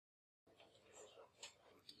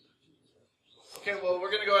Okay, well, we're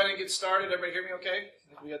going to go ahead and get started. Everybody hear me okay? I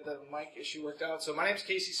think we got the mic issue worked out. So my name's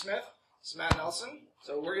Casey Smith. This is Matt Nelson.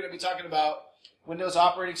 So we're going to be talking about Windows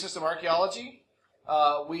operating system archaeology.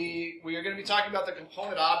 We are going to be talking about the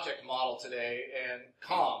component object model today and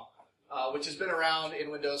COM, which has been around in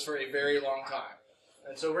Windows for a very long time.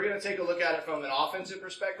 And so we're going to take a look at it from an offensive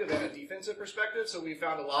perspective and a defensive perspective. So we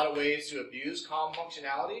found a lot of ways to abuse COM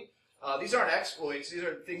functionality. These aren't exploits. These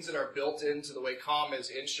are things that are built into the way COM is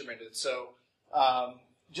instrumented. So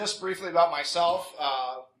just briefly about myself,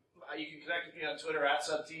 you can connect with me on Twitter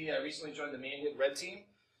 @SubT. I recently joined the Mandiant Red team.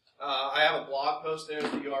 I have a blog post there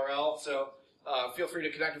with the URL, so feel free to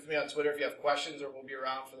connect with me on Twitter if you have questions, or we'll be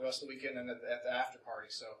around for the rest of the weekend and at the after party.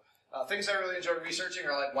 So things I really enjoy researching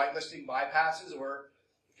are like whitelisting bypasses or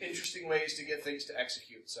interesting ways to get things to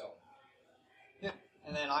execute. So. Yeah.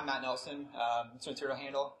 And then I'm Matt Nelson. It's my Twitter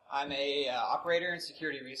handle. I'm a operator and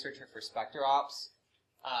security researcher for SpectreOps.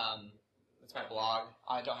 That's my blog.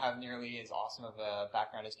 I don't have nearly as awesome of a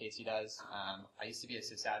background as Casey does. I used to be a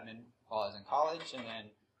sysadmin while I was in college, and then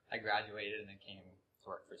I graduated and then came to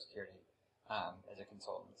work for security as a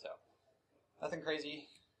consultant. So nothing crazy.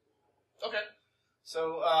 Okay.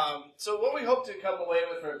 So so what we hope to come away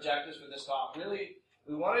with for objectives for this talk, really,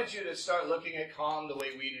 we wanted you to start looking at COM the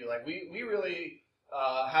way we do. Like we really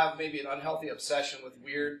have maybe an unhealthy obsession with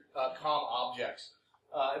weird COM objects.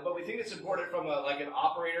 But we think it's important from an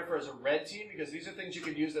operator for as a red team, because these are things you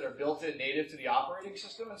can use that are built in native to the operating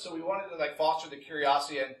system. And so we wanted to foster the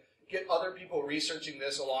curiosity and get other people researching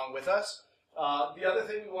this along with us. The other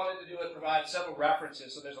thing we wanted to do is provide several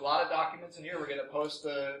references. So there's a lot of documents in here. We're going to post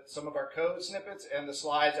some of our code snippets and the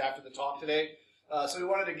slides after the talk today. So we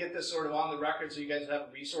wanted to get this sort of on the record so you guys have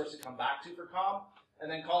a resource to come back to for COM,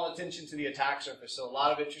 and then call attention to the attack surface. So a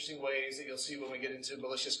lot of interesting ways that you'll see when we get into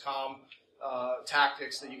malicious COM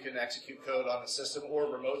tactics that you can execute code on a system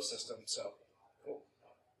or remote system. So, cool.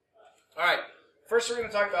 All right. First, we're going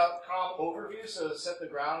to talk about COM overview, so to set the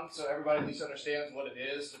ground so everybody at least understands what it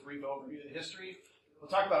is, a brief overview of the history. We'll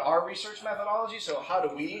talk about our research methodology, so how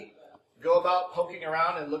do we go about poking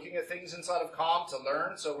around and looking at things inside of COM to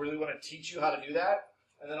learn, so we really want to teach you how to do that.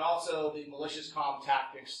 And then also the malicious COM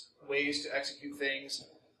tactics, ways to execute things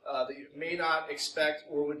that you may not expect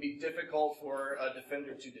or would be difficult for a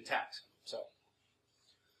defender to detect.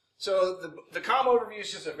 So the COM overview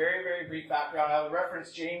is just a very, very brief background. I would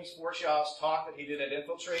reference James Forshaw's talk that he did at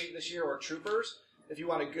Infiltrate this year, or Troopers, if you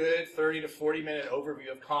want a good 30 to 40 minute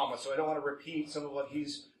overview of COM. So I don't want to repeat some of what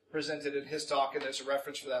he's presented in his talk, and there's a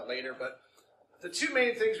reference for that later. But the two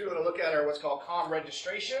main things we want to look at are what's called COM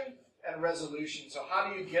registration and resolution. So how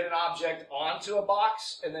do you get an object onto a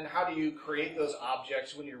box, and then how do you create those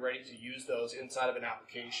objects when you're ready to use those inside of an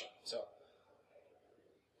application? So,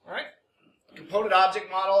 all right. Component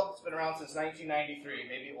object model, it's been around since 1993,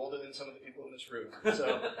 maybe older than some of the people in this room.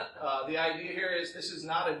 So the idea here is this is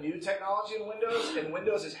not a new technology in Windows, and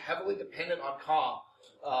Windows is heavily dependent on COM.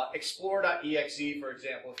 Explore.exe, for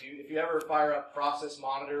example, if you ever fire up process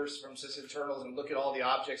monitors from sysinternals and look at all the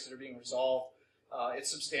objects that are being resolved,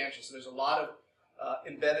 it's substantial. So there's a lot of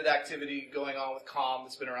embedded activity going on with COM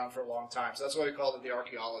that's been around for a long time. So that's why we call it the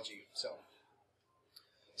archaeology.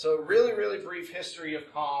 So really, really brief history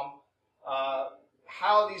of COM.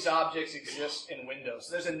 How these objects exist in Windows.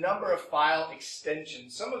 There's a number of file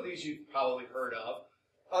extensions. Some of these you've probably heard of.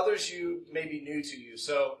 Others you may be new to you.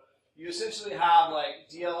 So you essentially have like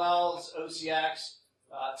DLLs, OCX,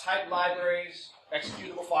 type libraries,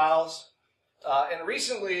 executable files. And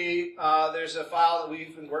recently there's a file that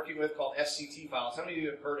we've been working with called SCT files. How many of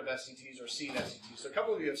you have heard of SCTs or seen SCTs? So a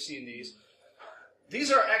couple of you have seen these. These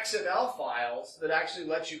are XML files that actually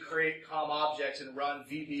let you create COM objects and run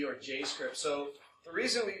VB or JScript. So the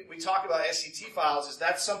reason we talk about SCT files is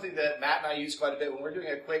that's something that Matt and I use quite a bit. When we're doing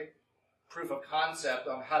a quick proof of concept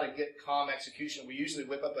on how to get COM execution, we usually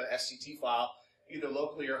whip up an SCT file, either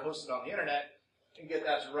locally or hosted on the internet, and get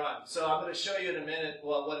that to run. So I'm going to show you in a minute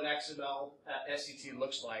what an XML SCT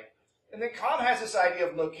looks like. And then COM has this idea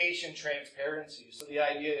of location transparency. So the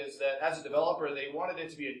idea is that as a developer, they wanted it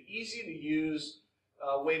to be an easy to use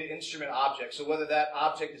way to instrument objects. So whether that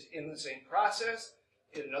object is in the same process,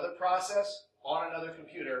 in another process, on another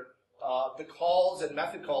computer, the calls and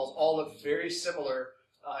method calls all look very similar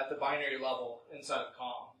at the binary level inside of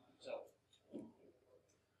COM.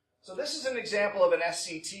 So this is an example of an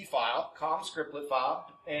SCT file, COM scriptlet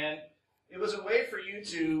file, and it was a way for you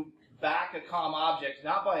to back a COM object,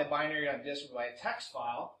 not by a binary on disk, but by a text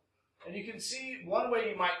file. And you can see one way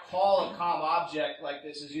you might call a COM object like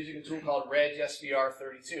this is using a tool called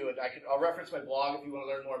regsvr32. And I'll reference my blog if you want to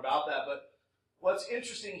learn more about that. But what's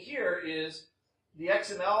interesting here is The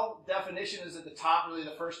XML definition is at the top, really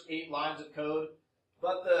the first 8 lines of code.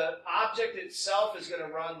 But the object itself is going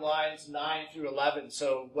to run lines 9 through 11.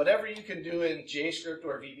 So whatever you can do in JScript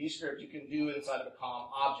or VBScript, you can do inside of a COM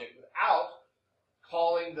object without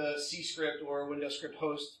calling the C script or Windows script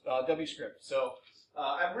host WScript. So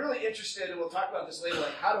I'm really interested, and we'll talk about this later,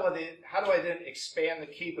 like how do I then expand the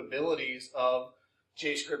capabilities of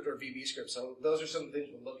JScript or VBScript? So those are some things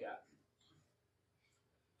we'll look at.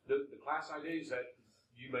 The class IDs that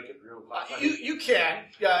you make it your own class ID? You can.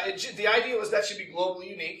 Yeah, the idea was that should be globally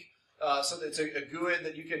unique. So that it's a GUID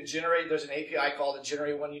that you can generate. There's an API call to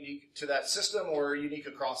generate one unique to that system or unique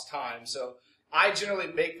across time. So I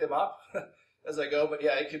generally make them up as I go. But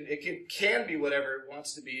yeah, it can be whatever it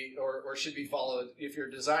wants to be or should be followed. If you're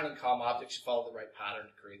designing COM objects, you follow the right pattern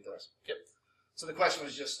to create those. Yep. So the question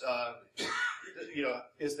was just,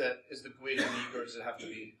 is the GUID unique or does it have to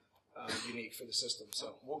be unique for the system?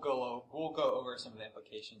 So we'll go over some of the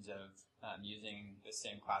implications of using the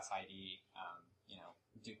same class ID,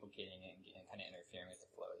 duplicating it and kind of interfering with the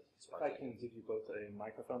flow. If I can give you both a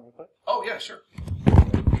microphone real quick. Oh yeah, sure.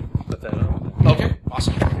 Put that on. Okay,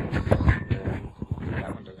 awesome.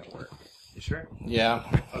 That one doesn't work. You sure? Yeah.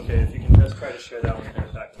 Okay, if you can just try to share that one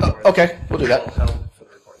and back and forth. Okay, we'll do that. That'll help for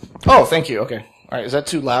the recording. Oh, thank you. Okay. All right. Is that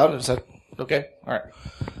too loud? Is that okay? All right.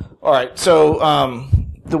 All right. So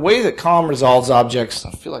the way that COM resolves objects,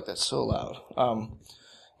 I feel like that's so loud,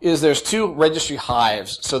 is there's 2 registry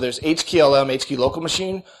hives. So there's HKLM, HKey local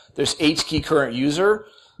machine. There's HKey current user.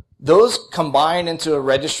 Those combine into a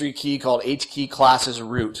registry key called HKey classes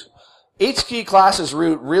root. HKey classes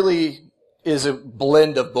root really is a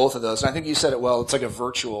blend of both of those. And I think you said it well. It's like a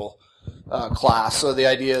virtual class. So the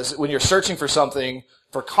idea is when you're searching for something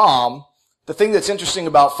for COM, the thing that's interesting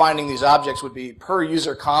about finding these objects would be per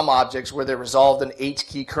user COM objects where they're resolved in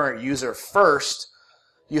HKey current user first.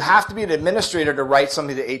 You have to be an administrator to write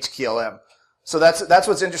something to HKLM. So that's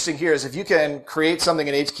what's interesting here is if you can create something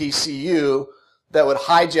in HKey CU that would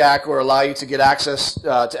hijack or allow you to get access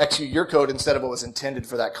to execute your code instead of what was intended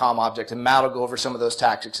for that COM object. And Matt will go over some of those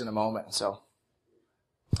tactics in a moment. So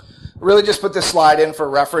really just put this slide in for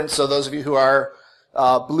reference. So those of you who are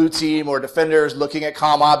blue team or defenders looking at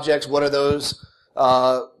COM objects, what are those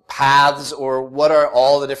paths or what are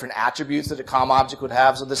all the different attributes that a COM object would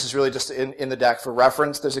have? So this is really just in the deck for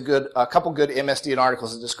reference. There's a couple good MSDN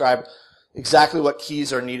articles that describe exactly what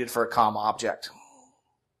keys are needed for a COM object.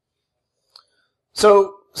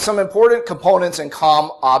 So some important components in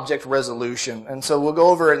COM object resolution. And so we'll go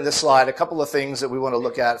over in this slide a couple of things that we want to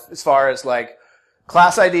look at as far as like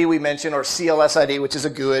class ID we mentioned or CLS ID, which is a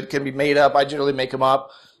GUID, can be made up. I generally make them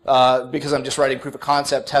up because I'm just writing proof of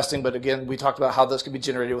concept testing. But again, we talked about how those can be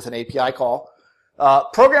generated with an API call.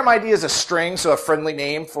 Program ID is a string, so a friendly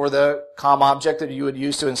name for the COM object that you would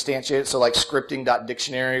use to instantiate it. So like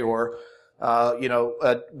scripting.dictionary or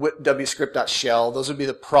WScript.shell. Those would be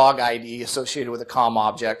the prog ID associated with a COM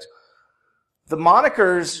object. The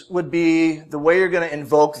monikers would be the way you're going to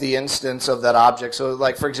invoke the instance of that object. So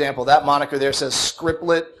like, for example, that moniker there says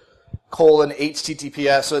scriptlet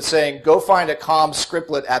 :HTTPS. So it's saying, go find a COM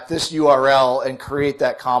scriptlet at this URL and create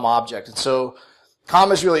that COM object. And so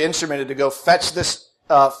COM is really instrumented to go fetch this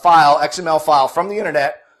XML file from the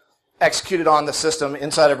internet, executed on the system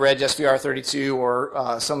inside of Reg SVR32 or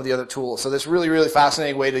some of the other tools. So this really, really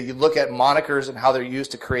fascinating way to look at monikers and how they're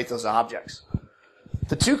used to create those objects.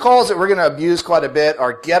 The 2 calls that we're going to abuse quite a bit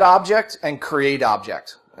are getObject and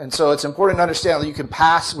createObject. And so it's important to understand that you can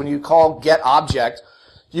pass, when you call getObject,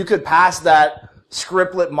 you could pass that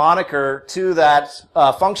scriptlet moniker to that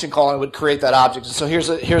function call and it would create that object. And so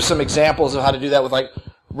here's some examples of how to do that with like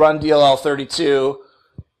run DLL32.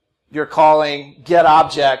 You're calling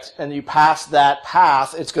getObject and you pass that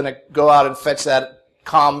path, it's going to go out and fetch that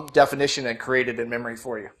COM definition and create it in memory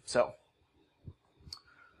for you. So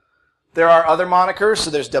there are other monikers. So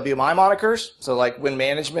there's WMI monikers. So like Win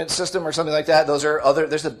Management System or something like that. Those are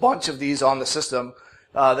there's a bunch of these on the system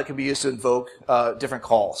that can be used to invoke different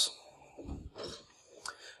calls.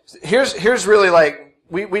 Here's really like,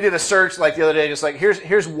 we did a search like the other day, just like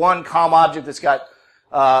here's one COM object that's got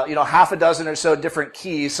half a dozen or so different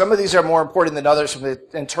keys. Some of these are more important than others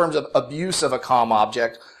in terms of abuse of a COM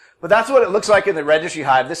object. But that's what it looks like in the registry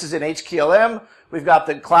hive. This is in HKLM. We've got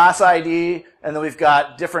the class ID, and then we've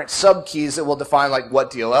got different subkeys that will define like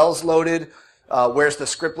what DLL is loaded, where's the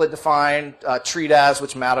scriptlet defined, treat as,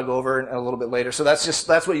 which Matt will go over in a little bit later. So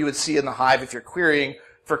that's what you would see in the hive if you're querying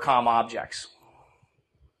for COM objects.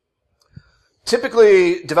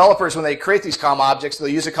 Typically, developers, when they create these COM objects, they'll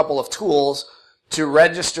use a couple of tools to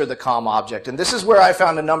register the COM object. And this is where I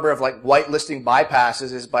found a number of like whitelisting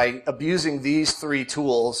bypasses is by abusing these 3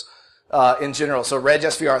 tools in general. So reg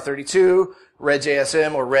SVR32, reg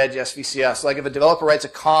ASM, or reg SVCS. Like if a developer writes a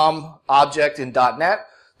COM object in .NET,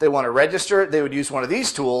 they want to register it, they would use one of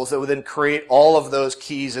these tools that would then create all of those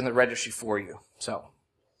keys in the registry for you. So,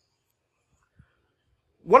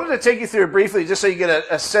 wanted to take you through it briefly just so you get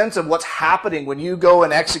a sense of what's happening when you go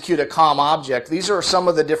and execute a COM object. These are some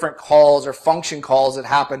of the different calls or function calls that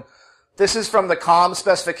happen. This is from the COM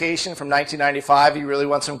specification from 1995. You really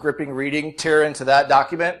want some gripping reading, tear into that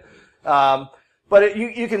document. But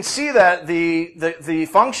you can see that the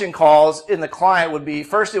function calls in the client would be,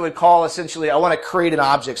 first it would call essentially, I want to create an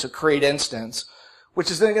object, so create instance,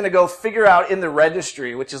 which is then going to go figure out in the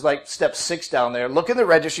registry, which is like step 6 down there, look in the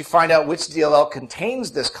registry, find out which DLL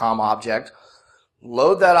contains this COM object,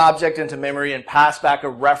 load that object into memory, and pass back a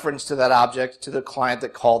reference to that object to the client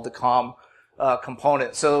that called the COM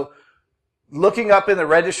component. So looking up in the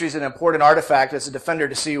registry is an important artifact as a defender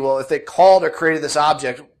to see, well, if they called or created this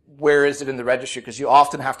object, where is it in the registry? Because you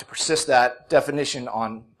often have to persist that definition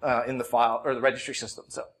on in the file or the registry system.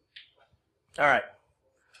 So, all right.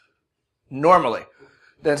 Normally,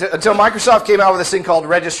 until Microsoft came out with this thing called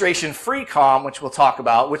registration-free COM, which we'll talk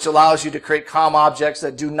about, which allows you to create COM objects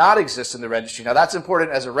that do not exist in the registry. Now, that's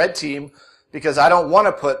important as a red team because I don't want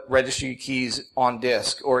to put registry keys on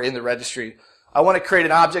disk or in the registry. I want to create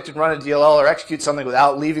an object and run a DLL or execute something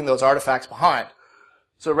without leaving those artifacts behind.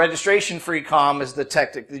 So registration-free COM is the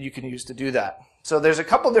tactic that you can use to do that. So there's a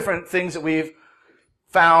couple different things that we've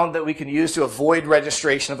found that we can use to avoid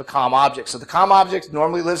registration of a COM object. So the COM object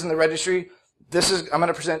normally lives in the registry. I'm going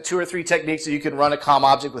to present 2 or 3 techniques that you can run a COM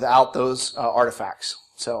object without those artifacts.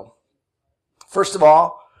 So first of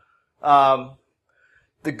all,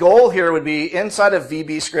 the goal here would be inside of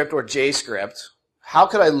VBScript or JScript, how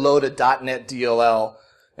could I load a .NET DLL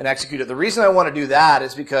and execute it? The reason I want to do that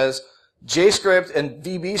is because JScript and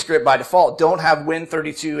VBScript by default don't have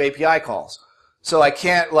Win32 API calls. So I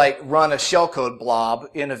can't like run a shellcode blob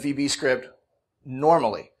in a VBScript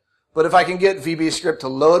normally. But if I can get VBScript to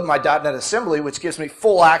load my .NET assembly, which gives me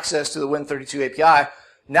full access to the Win32 API,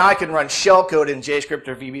 now I can run shellcode in JScript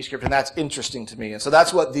or VBScript, and that's interesting to me. And so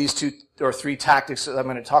that's what these 2 or 3 tactics that I'm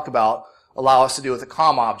going to talk about allow us to do with a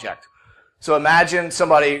COM object. So imagine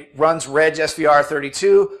somebody runs reg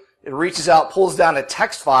SVR32, it reaches out, pulls down a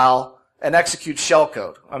text file, and execute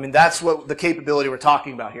shellcode. I mean, that's what the capability we're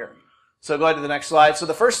talking about here. So go ahead to the next slide. So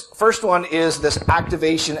the first one is this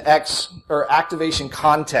activation X or activation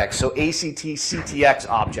context. So ACT-CTX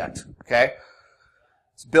object. Okay,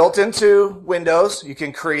 it's built into Windows. You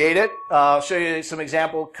can create it. I'll show you some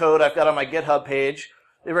example code I've got on my GitHub page.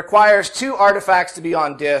 It requires 2 artifacts to be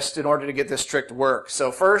on disk in order to get this trick to work.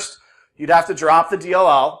 So first, you'd have to drop the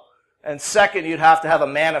DLL, and second, you'd have to have a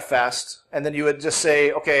manifest, and then you would just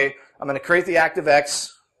say, okay, I'm going to create the ActiveX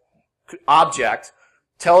object,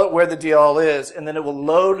 tell it where the DLL is, and then it will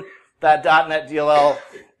load that .NET DLL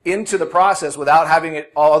into the process without having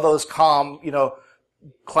all those COM,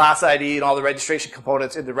 class ID and all the registration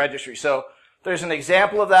components in the registry. So there's an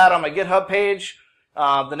example of that on my GitHub page.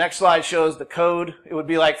 The next slide shows the code. It would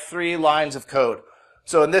be like 3 lines of code.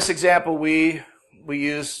 So in this example, I've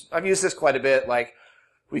used this quite a bit. Like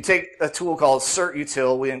we take a tool called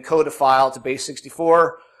certutil, we encode a file to base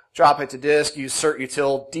 64. Drop it to disk, use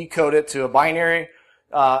certutil, decode it to a binary,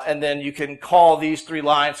 and then you can call these 3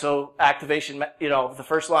 lines. So activation, the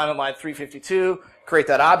first line on line 352, create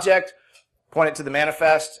that object, point it to the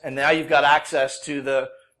manifest, and now you've got access to the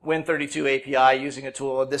Win32 API using a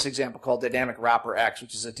tool, in this example called Dynamic Wrapper X,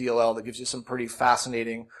 which is a DLL that gives you some pretty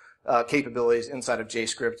fascinating capabilities inside of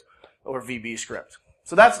JScript or VBScript.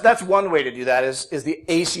 So that's one way to do that is the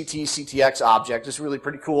ACT-CTX object. It's really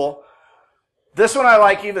pretty cool. This one I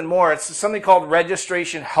like even more. It's something called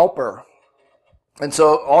registration helper. And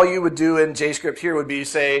so all you would do in JScript here would be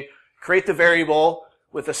say, create the variable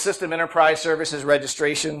with the system enterprise services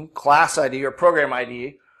registration class ID or program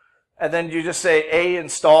ID. And then you just say A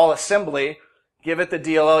install assembly, give it the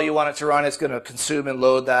DLL you want it to run. It's going to consume and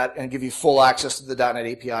load that and give you full access to the .NET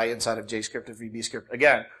API inside of JScript or VBScript.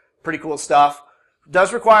 Again, pretty cool stuff. It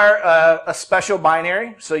does require a special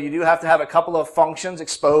binary. So you do have to have a couple of functions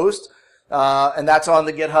exposed. And that's on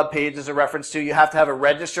the GitHub page as a reference to. You have to have a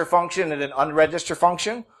register function and an unregister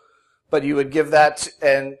function. But you would give that,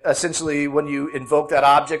 and essentially when you invoke that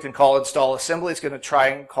object and call install assembly, it's going to try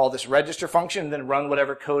and call this register function and then run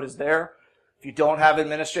whatever code is there. If you don't have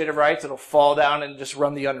administrative rights, it'll fall down and just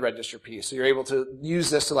run the unregistered piece. So you're able to use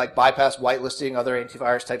this to like bypass whitelisting, other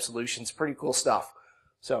antivirus type solutions. Pretty cool stuff.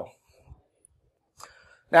 So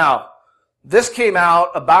now, this came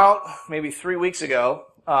out about maybe 3 weeks ago.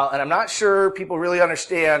 And I'm not sure people really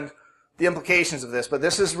understand the implications of this, but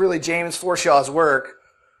this is really James Forshaw's work.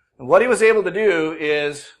 And what he was able to do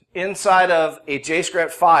is, inside of a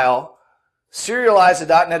JScript file, serialize the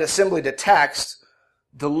 .NET assembly to text,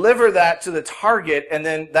 deliver that to the target, and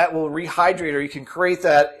then that will rehydrate, or you can create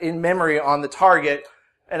that in memory on the target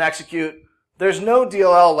and execute. There's no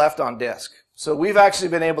DLL left on disk. So we've actually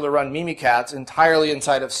been able to run Mimikatz entirely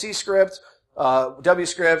inside of CScript,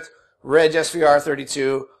 WScript, Reg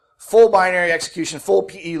SVR32, full binary execution, full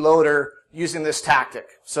PE loader using this tactic.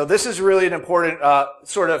 So this is really an important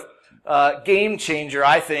sort of game changer,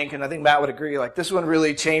 I think, and I think Matt would agree. Like, this one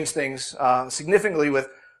really changed things significantly with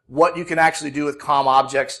what you can actually do with COM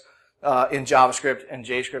objects in JavaScript and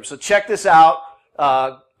JScript. So check this out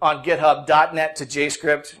on GitHub, .NET to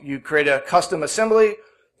JScript. You create a custom assembly.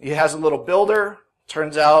 It has a little builder,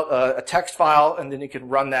 turns out a text file, and then you can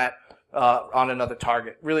run that on another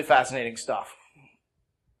target. Really fascinating stuff.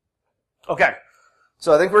 Okay,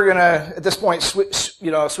 so I think we're gonna at this point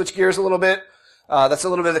switch gears a little bit. That's a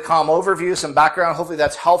little bit of the COM overview, some background. Hopefully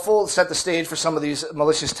that's helpful. Set the stage for some of these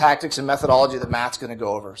malicious tactics and methodology that Matt's going to go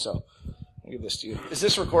over. So I'll give this to you. Is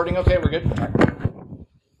this recording okay? We're good?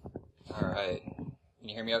 All right. Can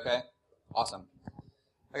you hear me okay? Awesome.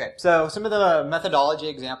 Okay, so some of the methodology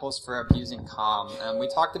examples for abusing COM. We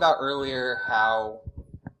talked about earlier how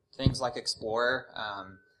things like Explorer,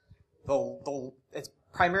 it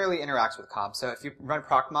primarily interacts with COM. So if you run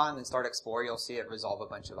procmon and start Explorer, you'll see it resolve a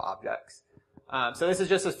bunch of objects. So this is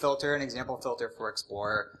just a filter, an example filter for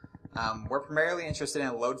Explorer. We're primarily interested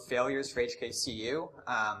in load failures for HKCU.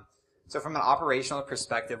 So from an operational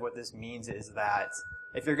perspective, what this means is that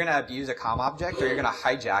if you're going to abuse a COM object or you're going to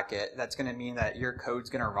hijack it, that's going to mean that your code's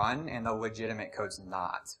going to run and the legitimate code's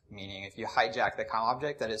not. Meaning if you hijack the COM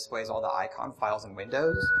object that displays all the icon files in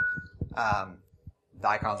Windows, the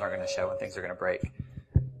icons aren't going to show and things are going to break.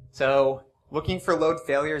 So looking for load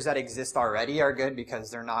failures that exist already are good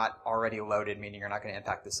because they're not already loaded, meaning you're not going to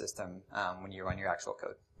impact the system when you run your actual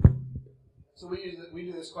code. So we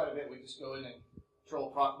do this quite a bit. We just go in and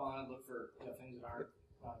troll procmon and look for things that aren't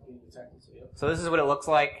being detected. So this is what it looks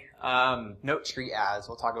like. Note treat as.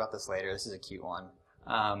 We'll talk about this later. This is a cute one.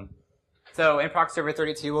 So in proc server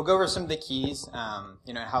 32, we'll go over some of the keys,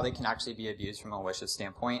 and how they can actually be abused from a malicious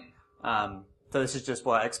standpoint. So this is just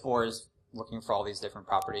what Explorer's looking for all these different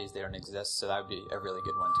properties. They don't exist, so that would be a really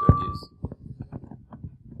good one to abuse.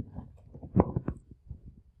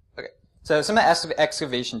 Okay, so some of the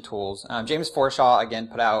excavation tools. James Forshaw, again,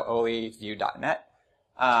 put out oliview.net.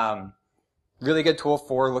 Really good tool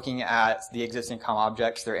for looking at the existing COM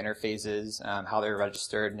objects, their interfaces, how they're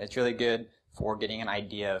registered. It's really good for getting an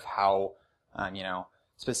idea of how,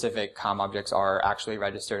 specific COM objects are actually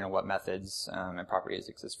registered and what methods and properties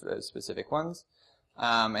exist for those specific ones.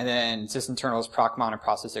 And then sysinternals, procmon, and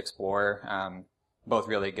process explorer, both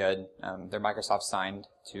really good. They're Microsoft signed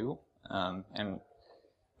too. And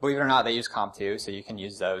believe it or not, they use COM too, so you can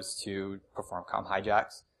use those to perform COM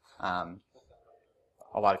hijacks.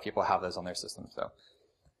 A lot of people have those on their system, so.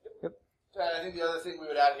 Yep. And I think the other thing we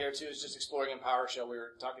would add here too is just exploring in PowerShell. We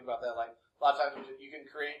were talking about that. Like a lot of times you can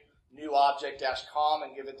create new object-com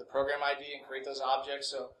and give it the program ID and create those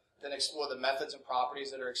objects. So then explore the methods and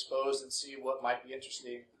properties that are exposed and see what might be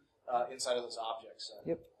interesting inside of those objects. So.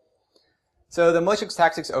 Yep. So the malicious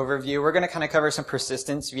tactics overview, we're going to kind of cover some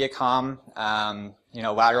persistence via COM,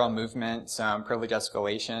 lateral movement, some privilege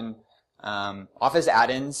escalation, Office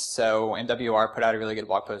add-ins. So MWR put out a really good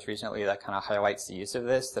blog post recently that kind of highlights the use of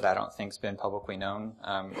this that I don't think's been publicly known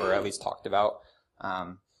or at least talked about.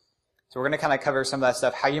 So we're going to kind of cover some of that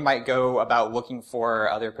stuff, how you might go about looking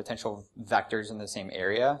for other potential vectors in the same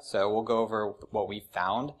area. So we'll go over what we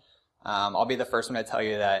found. I'll be the first one to tell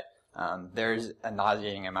you that there's a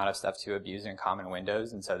nauseating amount of stuff to abuse in common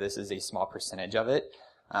Windows, and so this is a small percentage of it.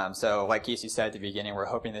 So like Casey said at the beginning, we're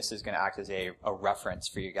hoping this is going to act as a reference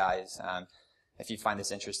for you guys. If you find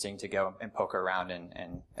this interesting, to go and poke around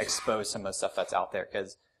and expose some of the stuff that's out there,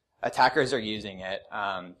 because attackers are using it.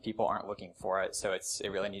 People aren't looking for it, so it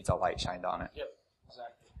really needs a light shined on it. Yep,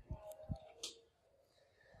 exactly.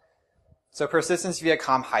 So persistence via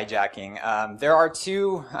COM hijacking. There are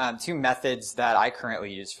two methods that I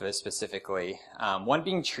currently use for this specifically. One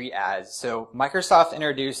being treat as. So Microsoft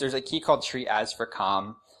introduced, there's a key called treat as for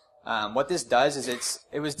COM. What this does is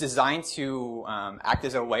it was designed to act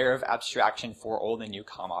as a layer of abstraction for old and new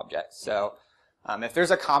COM objects. So if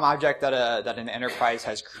there's a COM object that an enterprise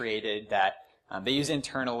has created that they use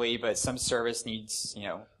internally, but some service needs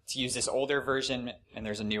to use this older version and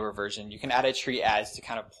there's a newer version, you can add a treat as to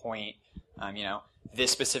kind of point, this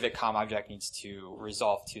specific COM object needs to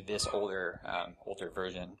resolve to this older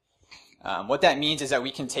version. What that means is that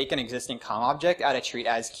we can take an existing COM object, add a treat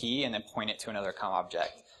as key, and then point it to another COM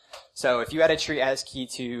object. So if you add a tree as key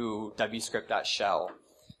to wscript.shell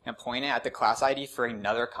and point it at the class ID for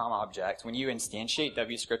another COM object, when you instantiate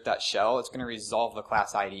wscript.shell, it's going to resolve the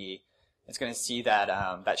class ID. It's going to see that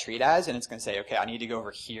that treat as, and it's going to say, okay, I need to go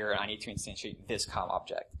over here and I need to instantiate this COM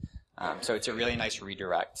object. So it's a really nice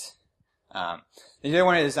redirect. The other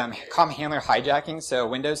one is COM handler hijacking. So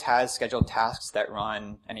Windows has scheduled tasks that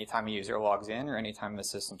run anytime a user logs in or anytime the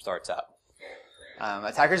system starts up.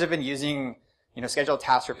 Attackers have been using scheduled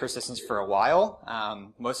tasks for persistence for a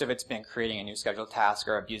while. Most of it's been creating a new scheduled task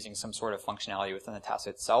or abusing some sort of functionality within the task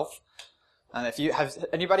itself. If you have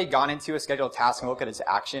anybody gone into a scheduled task and look at its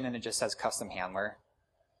action and it just says custom handler.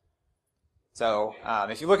 So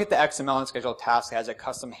if you look at the XML and scheduled task, it has a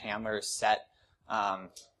custom handler set.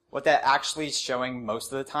 What that actually is showing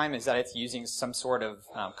most of the time is that it's using some sort of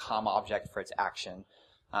COM object for its action.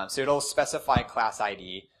 So it'll specify class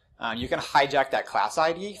ID. You can hijack that class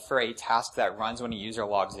ID for a task that runs when a user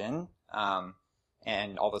logs in.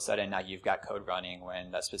 And all of a sudden now you've got code running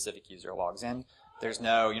when that specific user logs in.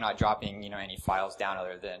 You're not dropping, any files down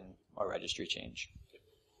other than a registry change.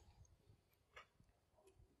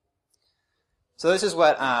 So this is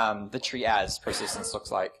what the tree as persistence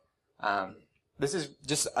looks like. This is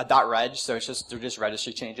just a .reg, so they're just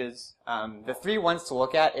registry changes. The 3 ones to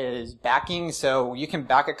look at is backing, so you can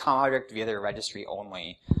back a COM object via the registry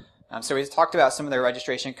only. So we talked about some of the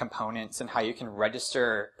registration components and how you can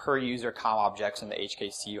register per user COM objects in the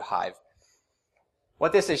HKCU Hive.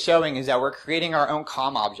 What this is showing is that we're creating our own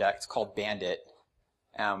COM object called Bandit,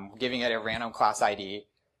 giving it a random class ID.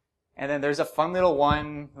 And then there's a fun little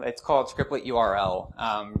one, it's called scriptlet URL.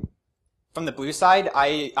 From the blue side,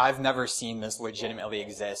 I've never seen this legitimately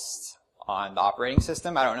exist on the operating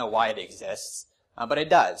system. I don't know why it exists, but it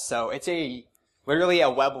does. So it's literally a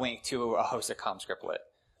web link to a hosted COM scriptlet.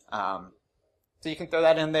 So you can throw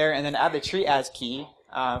that in there and then add the tree as key.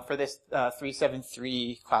 For this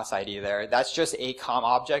 373 class ID there, that's just a COM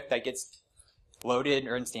object that gets loaded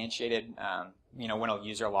or instantiated, when a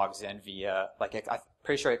user logs in via, I'm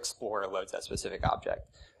pretty sure Explorer loads that specific object.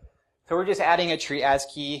 So we're just adding a tree as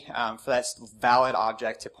key for that valid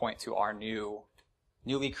object to point to our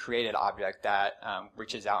newly created object that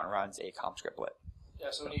reaches out and runs a COM scriptlet. Yeah,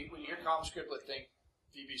 so when you hear COM scriptlet, think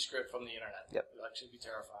VB script from the internet. Yep. It'll actually be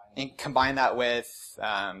terrifying. And combine that with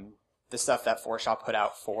the stuff that Forshaw put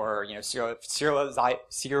out for, I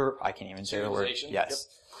can't even say the word. Yes.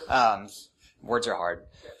 Yep. Words are hard.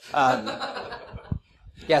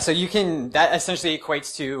 Yeah, so that essentially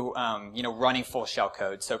equates to, running full shell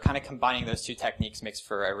code. So kind of combining those two techniques makes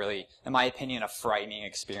for a really, in my opinion, a frightening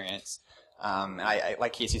experience. And I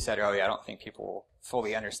like Casey said earlier, I don't think people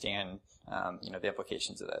fully understand, the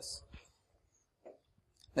implications of this.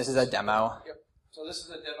 This is a demo. Yep. So this is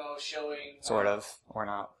a demo showing. Sort of, or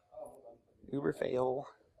not. Uber fail.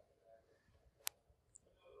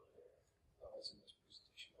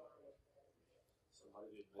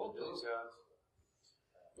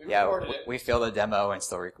 We failed the demo and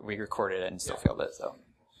still we recorded it and still failed it. So.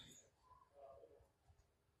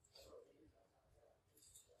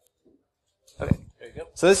 Okay. There you go.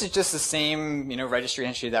 So this is just the same, registry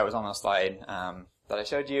entry that was on the slide that I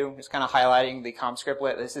showed you. Just kind of highlighting the COM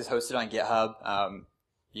scriptlet. This is hosted on GitHub.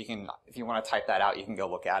 You can, if you want to type that out, you can go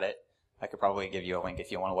look at it. I could probably give you a link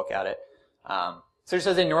if you want to look at it. So just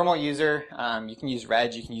as a normal user, you can use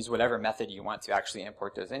reg, you can use whatever method you want to actually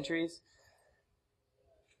import those entries.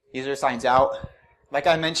 User signs out. Like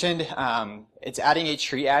I mentioned, it's adding a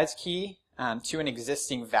tree as key to an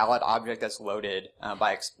existing valid object that's loaded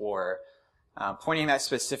by Explorer, pointing that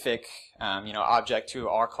specific object to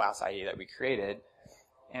our class ID that we created.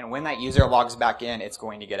 And when that user logs back in, it's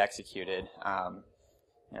going to get executed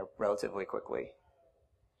relatively quickly.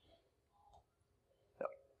 So,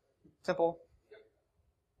 simple.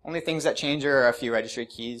 Only things that change are a few registry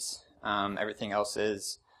keys. Everything else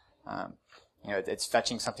is, it's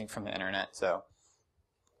fetching something from the internet. So,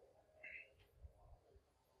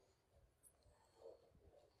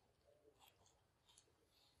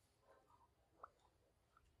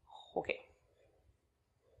 okay.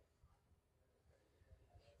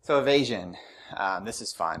 So evasion. This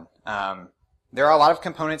is fun. There are a lot of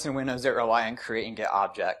components in Windows that rely on create and get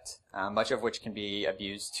object, much of which can be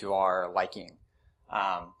abused to our liking.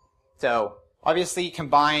 So obviously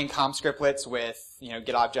combine COM scriptlets with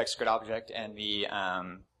get object, script object, and the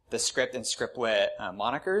script and scriptlet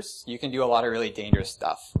monikers. You can do a lot of really dangerous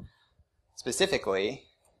stuff. Specifically,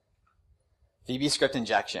 VB script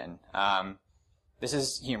injection. This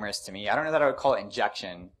is humorous to me. I don't know that I would call it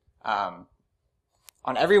injection.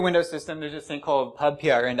 On every Windows system, there's this thing called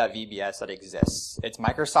pubprn.vbs that exists. It's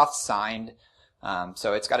Microsoft signed.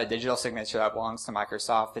 So it's got a digital signature that belongs to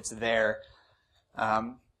Microsoft. It's there.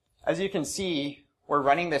 As you can see, we're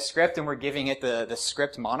running this script and we're giving it the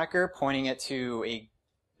script moniker, pointing it to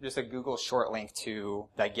just a Google short link to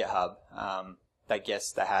that GitHub,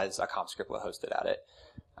 that has a comp scriptlet hosted at it.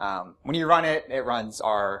 When you run it, it runs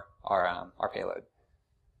our payload.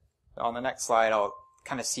 So on the next slide, I'll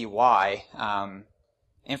kind of see why.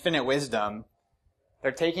 Infinite Wisdom,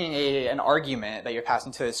 they're taking an argument that you're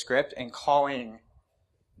passing to the script and calling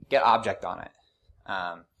get object on it.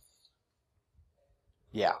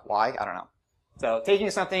 Yeah, why? I don't know. So taking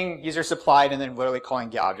something user supplied and then literally calling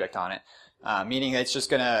get object on it, meaning it's just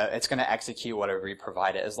gonna execute whatever you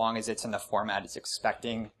provide it as long as it's in the format it's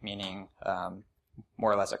expecting, meaning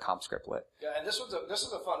more or less a comp scriptlet. Yeah, and this was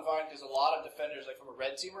a fun find because a lot of defenders, like from a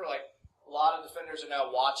red teamer, like a lot of defenders are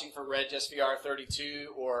now watching for red SVR32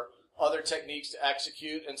 or other techniques to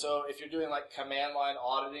execute. And so if you're doing like command line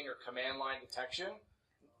auditing or command line detection,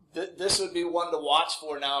 this would be one to watch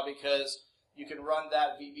for now because you can run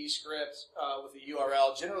that VB script with the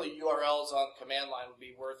URL. Generally, URLs on command line would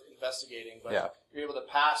be worth investigating, but you're able to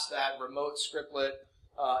pass that remote scriptlet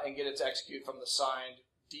and get it to execute from the signed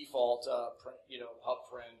default hub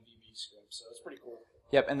paren VB script. So it's pretty cool.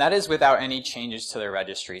 Yep, and that is without any changes to the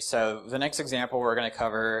registry. So the next example we're going to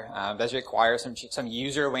cover does require some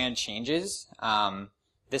user land changes.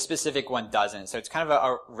 This specific one doesn't. So it's kind of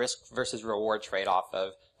a risk versus reward trade-off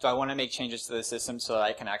of, do I want to make changes to the system so that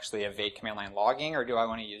I can actually evade command line logging, or do I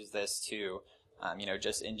want to use this to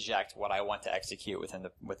just inject what I want to execute within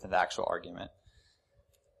the actual argument?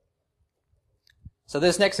 So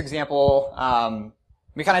this next example,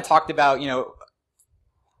 we kind of talked about,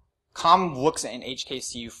 COM looks in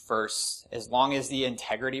HKCU first as long as the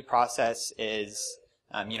integrity process is,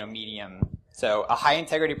 medium. So a high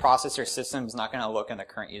integrity processor system is not going to look in the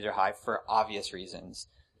current user hive for obvious reasons.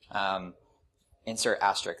 Insert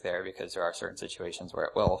asterisk there because there are certain situations where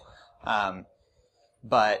it will.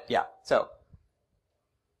 But yeah, so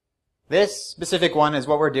this specific one is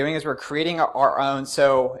what we're doing is we're creating our own.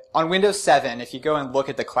 So on Windows 7, if you go and look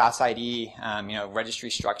at the class ID, registry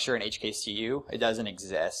structure in HKCU, it doesn't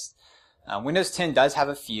exist. Windows 10 does have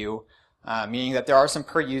a few, meaning that there are some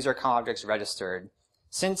per user COM objects registered.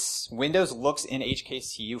 Since Windows looks in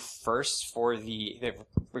HKCU first for the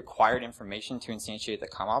required information to instantiate the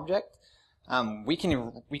COM object, we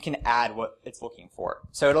can add what it's looking for.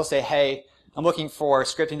 So it'll say, hey, I'm looking for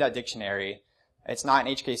scripting.dictionary. It's not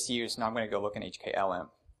in HKCU, so now I'm going to go look in HKLM.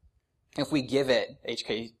 If we give it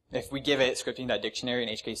scripting.dictionary in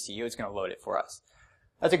HKCU, it's going to load it for us.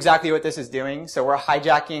 That's exactly what this is doing. So we're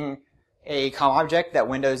hijacking a COM object that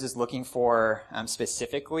Windows is looking for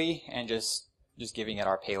specifically, and just giving it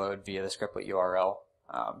our payload via the scriptlet URL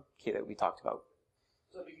key that we talked about.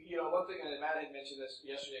 So one thing, and Matt had mentioned this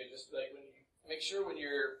yesterday, just like when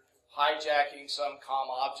you're hijacking some COM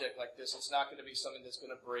object like this, it's not going to be something that's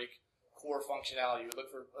going to break core functionality. You would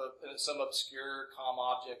look for some obscure COM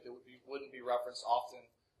object that wouldn't be referenced often.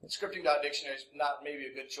 Scripting.dictionary is not maybe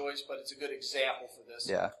a good choice, but it's a good example for this.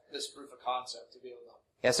 This proof of concept to be able to.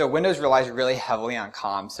 Yeah, so Windows relies really heavily on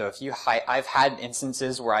COM. So if I've had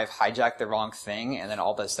instances where I've hijacked the wrong thing, and then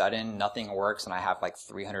all of a sudden nothing works, and I have like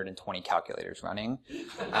 320 calculators running,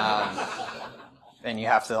 then you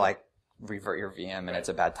have to revert your VM, and it's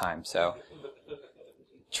a bad time. So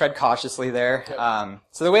tread cautiously there.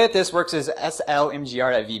 So the way that this works is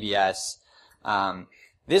slmgr.vbs.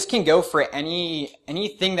 This can go for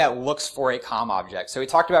anything that looks for a COM object. So we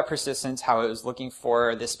talked about persistence, how it was looking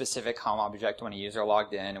for this specific COM object when a user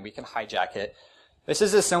logged in, and we can hijack it. This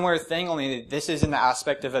is a similar thing, only this is in the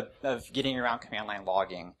aspect of getting around command line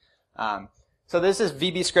logging. So this is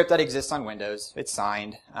VB script that exists on Windows. It's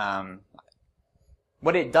signed.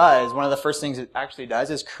 What it does, one of the first things it actually does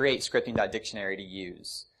is create scripting.dictionary to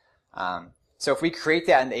use. So if we create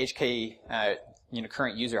that in the HK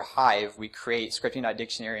current user hive, we create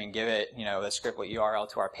scripting.dictionary and give it the scriptlet URL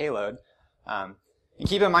to our payload. And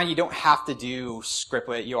keep in mind, you don't have to do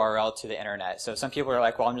scriptlet URL to the internet. So some people are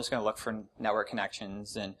like, well, I'm just going to look for network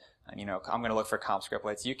connections, and I'm going to look for COM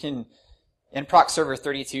scriptlets. You can, nproc server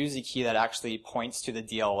 32 is the key that actually points to the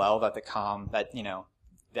DLL that the COM that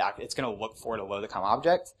it's going to look for to load the COM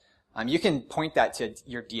object. You can point that to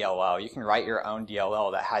your DLL. You can write your own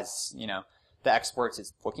DLL that has the exports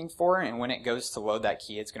it's looking for, and when it goes to load that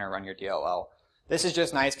key, it's going to run your DLL. This is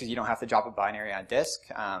just nice because you don't have to drop a binary on disk.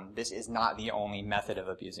 This is not the only method of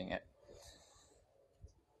abusing it.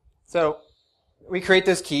 So we create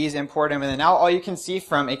those keys, import them, and then now all you can see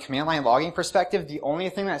from a command line logging perspective, the only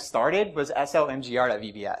thing that started was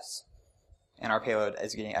slmgr.vbs, and our payload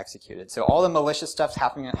is getting executed. So all the malicious stuff's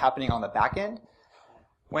happening on the back end.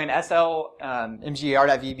 when mgr.vbs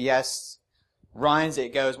runs,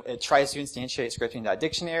 it tries to instantiate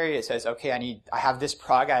scripting.dictionary. It says, okay, I have this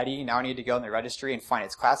prog ID. Now I need to go in the registry and find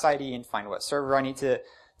its class ID and find what server I need to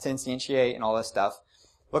instantiate and all this stuff.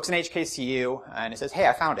 Looks in HKCU and it says, hey,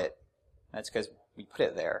 I found it. That's because we put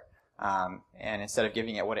it there. And instead of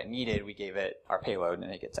giving it what it needed, we gave it our payload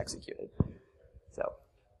and it gets executed. So,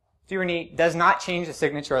 super neat. Does not change the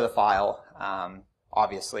signature of the file.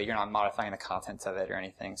 Obviously, you're not modifying the contents of it or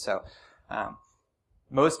anything. So,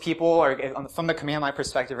 most people are, from the command line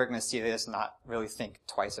perspective, are going to see this and not really think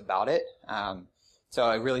twice about it. So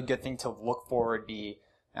a really good thing to look for would be,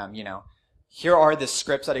 here are the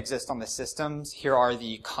scripts that exist on the systems. Here are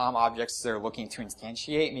the COM objects they're looking to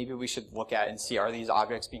instantiate. Maybe we should look at and see, are these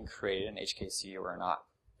objects being created in HKCU or not?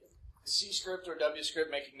 C script or W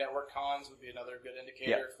script making network cons would be another good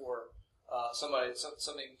indicator for somebody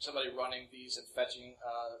running these and fetching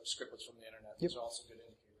scriptlets from the internet. These are also good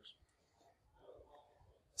indicators.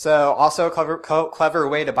 So also a clever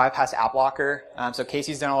way to bypass app locker. So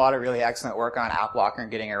Casey's done a lot of really excellent work on app locker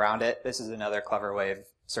and getting around it. This is another clever way of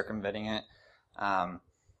circumventing it.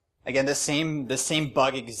 Again, the same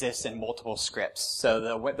bug exists in multiple scripts. So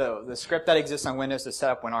the script that exists on Windows to set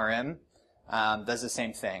up WinRM does the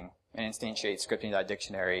same thing. It instantiates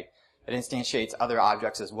scripting.dictionary. It instantiates other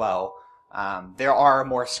objects as well. There are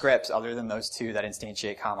more scripts other than those two that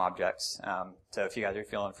instantiate COM objects. So if you guys are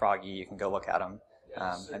feeling froggy, you can go look at them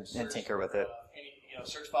and tinker with it.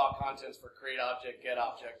 Search file contents for create object, get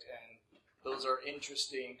object, and those are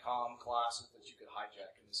interesting COM classes that you could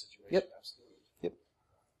hijack in this situation. Yep. Absolutely. Yep.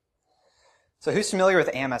 So who's familiar with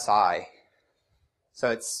AMSI? So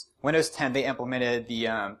it's Windows 10. They implemented the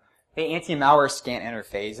anti-malware scan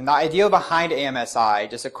interface, and the idea behind AMSI,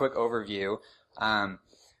 just a quick overview,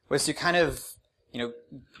 was to kind of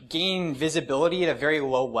gain visibility at a very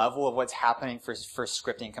low level of what's happening for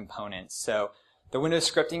scripting components. So the Windows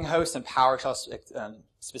scripting host and PowerShell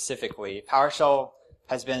specifically. PowerShell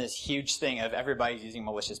has been this huge thing of everybody's using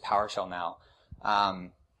malicious PowerShell now.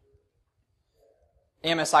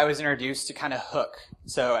 AMSI was introduced to kind of hook.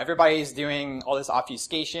 So everybody's doing all this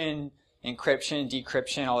obfuscation, encryption,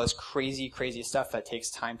 decryption, all this crazy, crazy stuff that takes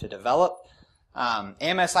time to develop.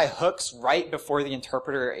 AMSI hooks right before the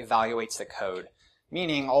interpreter evaluates the code,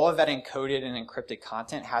 meaning all of that encoded and encrypted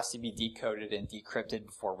content has to be decoded and decrypted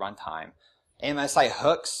before runtime. AMSI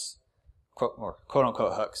hooks,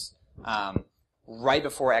 quote-unquote hooks, right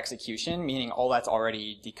before execution, meaning all that's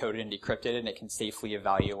already decoded and decrypted, and it can safely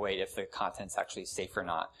evaluate if the content's actually safe or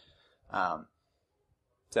not.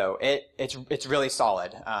 So it's really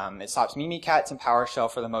solid. It stops Mimikatz and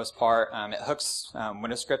PowerShell for the most part. It hooks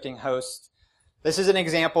Windows scripting host. This is an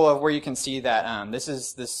example of where you can see that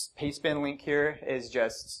this pastebin link here is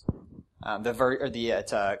just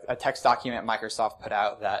it's a text document Microsoft put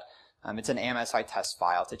out that it's an AMSI test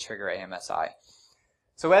file to trigger AMSI.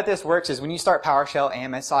 So what this works is when you start PowerShell,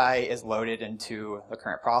 AMSI is loaded into the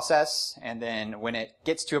current process, and then when it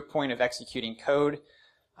gets to a point of executing code,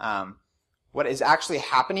 what is actually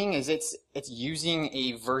happening is it's using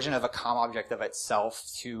a version of a COM object of itself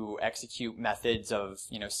to execute methods of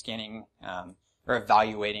scanning or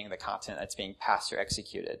evaluating the content that's being passed or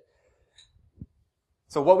executed.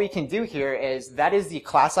 So what we can do here is that is the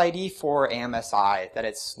class ID for AMSI that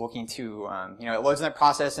it's looking to, it loads in the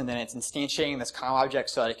process and then it's instantiating this COM object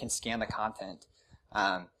so that it can scan the content.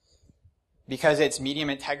 Because it's medium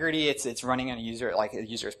integrity, it's running in a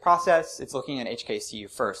user's process, it's looking at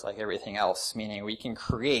HKCU first, like everything else, meaning we can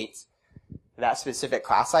create that specific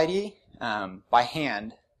class ID by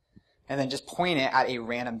hand and then just point it at a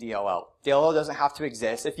random DLL. DLL doesn't have to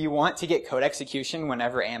exist. If you want to get code execution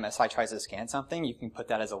whenever AMSI tries to scan something, you can put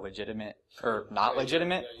that as a legitimate or not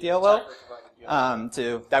legitimate DLL.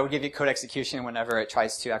 That would give you code execution whenever it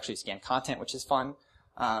tries to actually scan content, which is fun.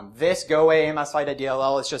 This go away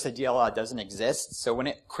AMSI.dll is just a DLL that doesn't exist. So when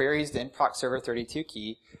it queries the inproc server 32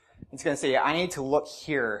 key, it's going to say, I need to look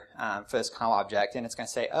here for this COM object, and it's going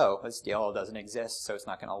to say, oh, this DLL doesn't exist, so it's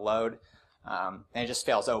not going to load. And it just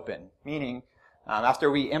fails open, meaning after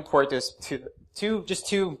we import this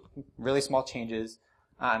two really small changes,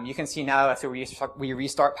 you can see now after we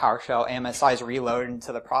restart PowerShell, AMSI is reloaded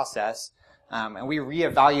into the process, and we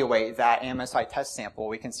reevaluate that AMSI test sample.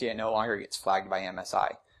 We can see it no longer gets flagged by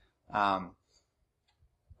AMSI.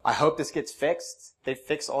 I hope this gets fixed. They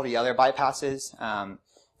fixed all the other bypasses,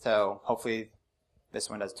 so hopefully this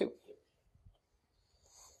one does too.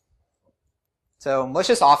 So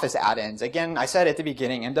malicious Office add-ins. Again, I said at the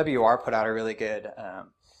beginning, MWR put out a really good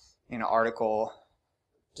article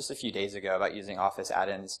just a few days ago about using Office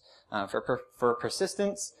add-ins for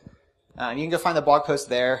persistence. You can go find the blog post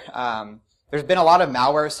there. there's been a lot of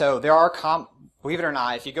malware, so there are believe it or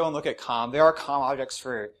not, if you go and look at COM, there are COM objects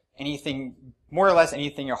for anything, more or less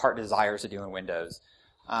anything your heart desires to do in Windows.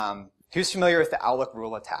 Who's familiar with the Outlook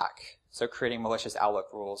rule attack? So creating malicious Outlook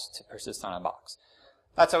rules to persist on a box.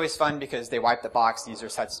 That's always fun because they wipe the box, the user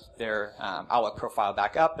sets their Outlook profile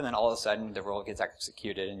back up, and then all of a sudden the rule gets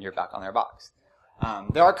executed and you're back on their box.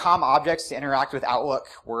 There are COM objects to interact with Outlook,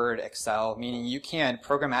 Word, Excel, meaning you can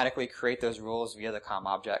programmatically create those rules via the COM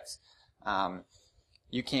objects.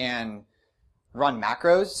 You can run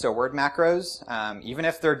macros, so Word macros, even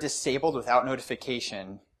if they're disabled without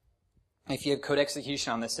notification. If you have code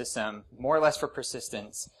execution on the system, more or less for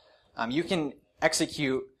persistence, you can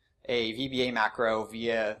execute a VBA macro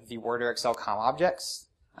via the Word or Excel COM objects,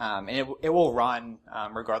 and it will run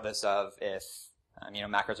regardless of if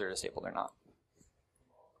macros are disabled or not.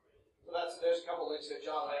 So there's a couple links that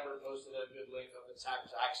John Lambert posted a good link of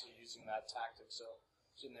attackers actually using that tactic, so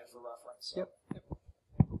it's in there for reference. So. Yep.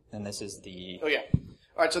 And this is the... Oh, yeah.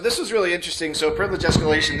 All right, so this was really interesting. So privilege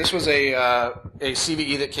escalation, this was a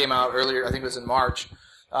CVE that came out earlier, I think it was in March.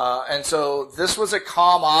 And so this was a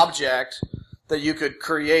COM object that you could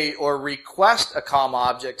create or request a COM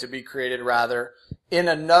object to be created, rather, in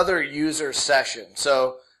another user session.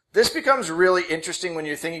 So this becomes really interesting when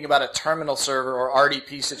you're thinking about a terminal server or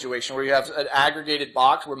RDP situation where you have an aggregated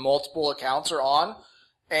box where multiple accounts are on,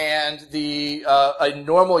 and a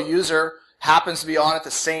normal user happens to be on at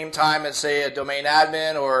the same time as, say, a domain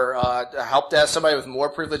admin or a help desk, somebody with more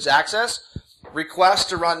privileged access, request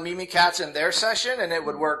to run Mimikatz in their session, and it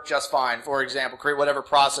would work just fine. For example, create whatever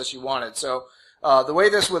process you wanted. So the way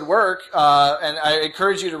this would work, and I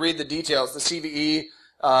encourage you to read the details. The CVE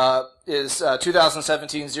is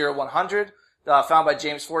 2017-0100, found by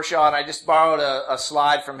James Forshaw, and I just borrowed a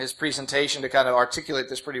slide from his presentation to kind of articulate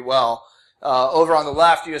this pretty well. Over on the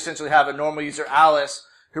left, you essentially have a normal user, Alice,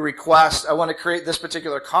 who requests, I want to create this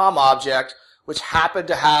particular COM object, which happened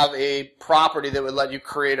to have a property that would let you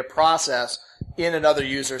create a process in another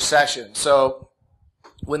user session. So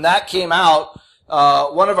when that came out,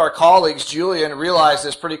 one of our colleagues, Julian, realized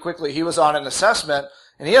this pretty quickly. He was on an assessment,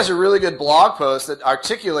 and he has a really good blog post that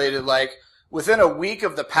articulated, like, within a week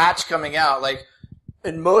of the patch coming out, like,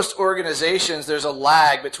 in most organizations, there's a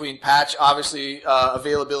lag between patch, obviously,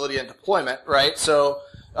 availability and deployment, right? So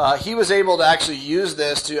he was able to actually use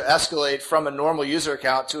this to escalate from a normal user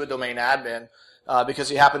account to a domain admin because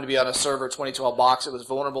he happened to be on a server 2012 box that was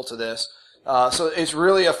vulnerable to this. So it's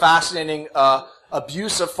really a fascinating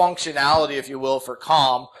abuse of functionality, if you will, for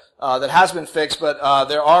COM that has been fixed, but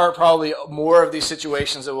there are probably more of these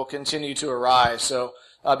situations that will continue to arise. So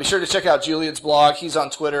be sure to check out Julian's blog. He's on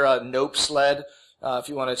Twitter, NopeSled, if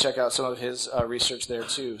you want to check out some of his research there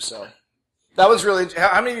too. So that was really,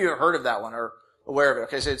 how many of you have heard of that one or aware of it?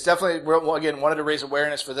 Okay, so it's definitely, again, wanted to raise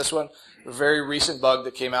awareness for this one, a very recent bug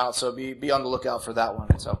that came out, so be on the lookout for that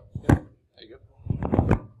one. So, yeah. There you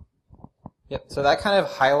go. Yep. So that kind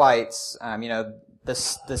of highlights,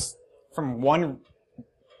 this from one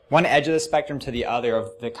edge of the spectrum to the other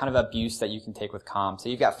of the kind of abuse that you can take with COM. So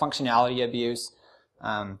you've got functionality abuse,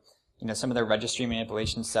 some of the registry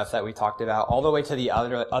manipulation stuff that we talked about, all the way to the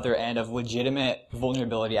other end of legitimate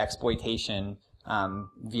vulnerability exploitation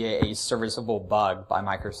via a serviceable bug by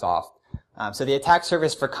Microsoft. So the attack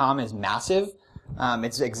surface for COM is massive.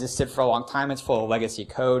 It's existed for a long time. It's full of legacy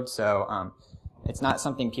code, so it's not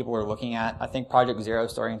something people are looking at. I think Project Zero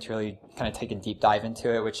is starting to really kind of take a deep dive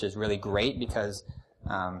into it, which is really great because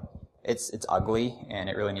it's ugly and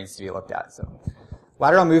it really needs to be looked at. So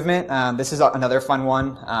lateral movement, this is another fun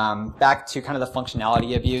one. Back to kind of the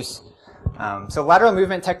functionality abuse. So lateral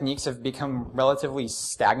movement techniques have become relatively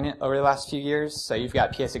stagnant over the last few years. So you've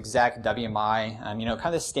got PSExec, WMI, kind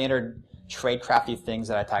of the standard tradecrafty things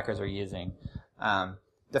that attackers are using.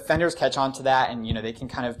 Defenders catch on to that, and they can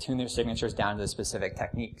kind of tune their signatures down to the specific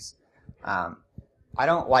techniques. I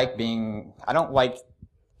don't like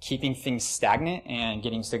keeping things stagnant and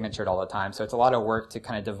getting signatured all the time. So it's a lot of work to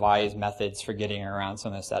kind of devise methods for getting around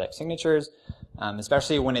some of the static signatures,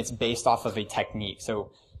 especially when it's based off of a technique.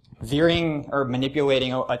 So veering or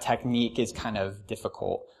manipulating a technique is kind of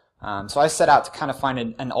difficult. So I set out to kind of find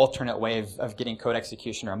an alternate way of getting code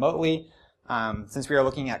execution remotely. Since we are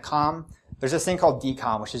looking at COM, there's this thing called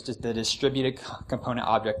DCOM, which is just the distributed component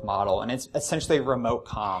object model, and it's essentially remote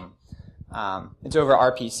COM. It's over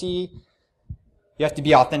RPC. You have to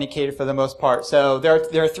be authenticated for the most part. So there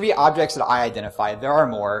are three objects that I identified. There are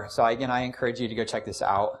more. So again, I encourage you to go check this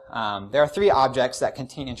out. There are three objects that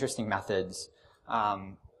contain interesting methods. I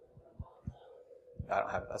don't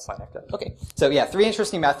have a slide after that. Okay. So yeah, three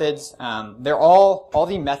interesting methods. They're all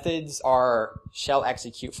the methods are shell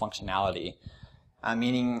execute functionality,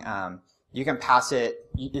 meaning you can pass it,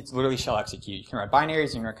 it's literally shell execute. You can run binaries,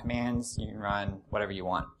 you can run commands, you can run whatever you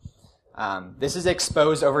want. This is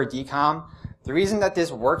exposed over decom. The reason that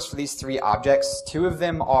this works for these 3 objects, 2 of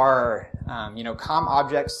them are, com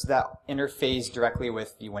objects that interface directly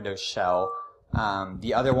with the Windows shell.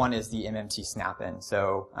 The other one is the MMT snap-in.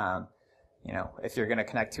 So, if you're going to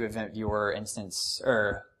connect to event viewer instance,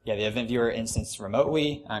 the event viewer instance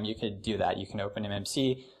remotely, you could do that. You can open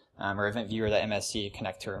MMC, or event viewer.msc,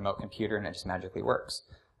 connect to a remote computer, and it just magically works.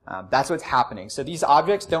 That's what's happening. So these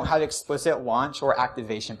objects don't have explicit launch or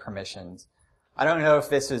activation permissions. I don't know if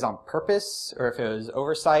this was on purpose or if it was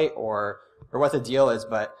oversight or what the deal is,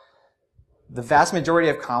 but the vast majority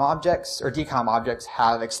of com objects or decom objects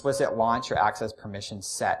have explicit launch or access permissions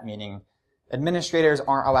set, meaning administrators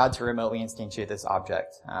aren't allowed to remotely instantiate this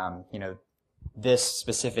object. This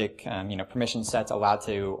specific, permission set's allowed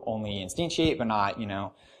to only instantiate, but not,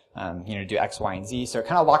 do X, Y, and Z. So it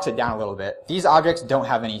kind of locks it down a little bit. These objects don't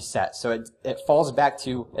have any set, so it falls back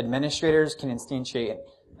to administrators can instantiate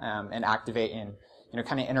and activate and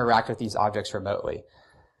kind of interact with these objects remotely.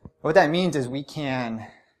 What that means is we can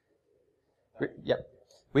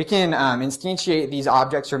instantiate these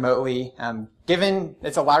objects remotely. Given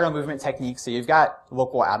it's a lateral movement technique, so you've got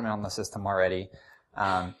local admin on the system already.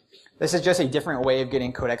 This is just a different way of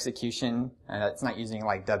getting code execution, and it's not using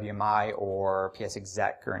like WMI or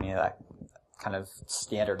PSExec or any of that kind of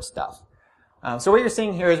standard stuff. So what you're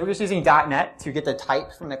seeing here is we're just using .NET to get the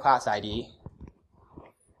type from the class ID.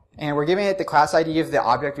 And we're giving it the class ID of the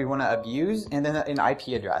object we want to abuse, and then an IP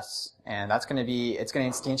address. And that's going to be, it's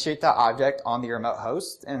going to instantiate the object on the remote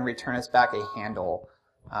host and return us back a handle.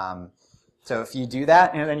 So if you do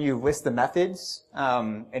that, and then you list the methods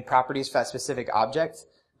and properties for that specific object,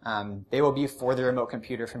 they will be for the remote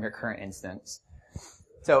computer from your current instance.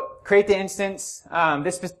 So create the instance.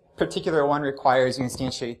 This particular one requires you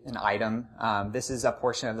instantiate an item. This is a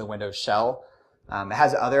portion of the Windows shell. It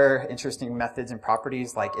has other interesting methods and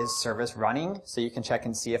properties like is service running, so you can check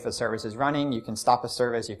and see if a service is running. You can stop a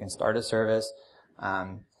service, you can start a service.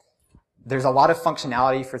 There's a lot of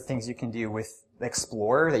functionality for things you can do with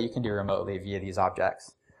Explorer that you can do remotely via these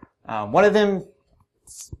objects. One of them,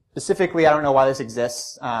 specifically, I don't know why this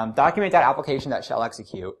exists, document.application.shell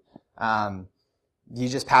execute. You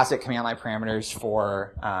just pass it command line parameters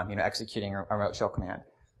for executing a remote shell command.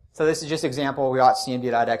 So this is just an example. We got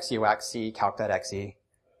cmd.exe, waxc, calc.exe,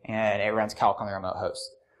 and it runs calc on the remote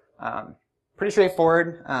host. Pretty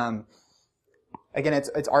straightforward. Again, it's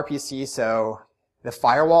RPC, so the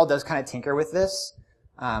firewall does kind of tinker with this.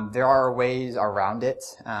 There are ways around it,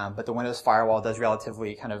 but the Windows firewall does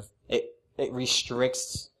relatively it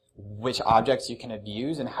restricts which objects you can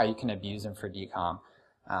abuse and how you can abuse them for decom.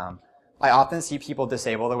 I often see people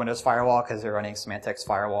disable the Windows firewall because they're running Symantec's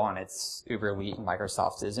firewall and it's uber elite and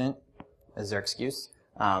Microsoft's isn't, as their excuse.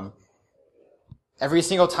 Every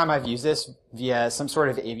single time I've used this via some sort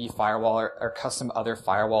of AV firewall or custom other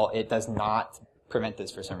firewall, it does not prevent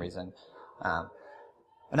this for some reason.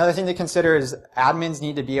 Another thing to consider is admins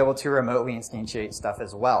need to be able to remotely instantiate stuff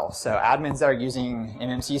as well. So admins that are using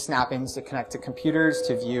MMC snappings to connect to computers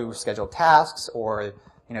to view scheduled tasks or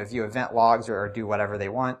view event logs or do whatever they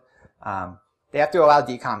want, they have to allow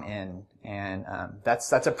decom in, and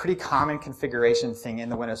that's a pretty common configuration thing in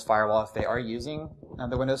the Windows firewall. If they are using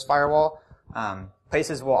the Windows firewall,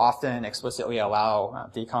 places will often explicitly allow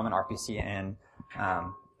decom and RPC in,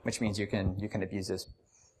 which means you can abuse this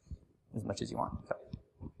as much as you want. So,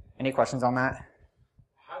 any questions on that?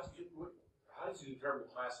 How did you determine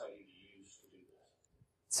the class ID to use to do this?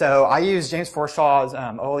 So I use James Forshaw's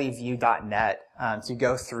oleview.net to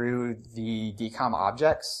go through the decom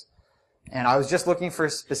objects. And I was just looking for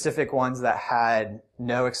specific ones that had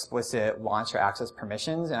no explicit launch or access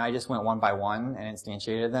permissions, and I just went one by one and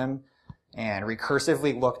instantiated them and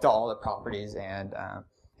recursively looked at all the properties and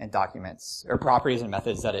documents or properties and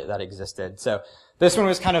methods that existed. So this one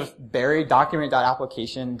was kind of buried,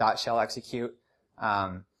 document.application.shell execute.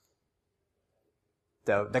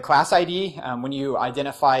 The class ID, when you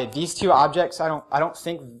identify these two objects, I don't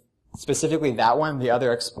think specifically that one, the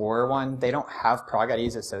other Explorer one, they don't have prog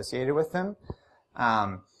IDs associated with them.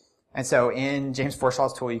 And so in James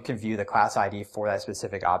Forshaw's tool, you can view the class ID for that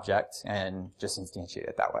specific object and just instantiate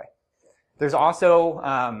it that way. There's also,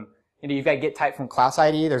 you've got get type from class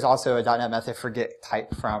ID. There's also a .NET method for get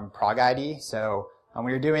type from prog ID. So when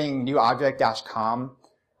you're doing new object-com,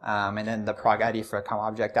 and then the prog ID for a com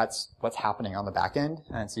object, that's what's happening on the back end.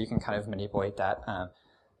 And so you can kind of manipulate that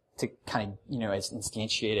to kind of,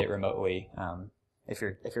 instantiate it remotely if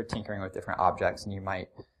you're tinkering with different objects, and you might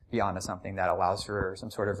be onto something that allows for some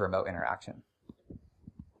sort of remote interaction.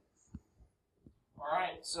 All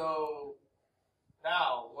right, so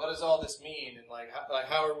now, what does all this mean, and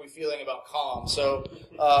how are we feeling about calm? So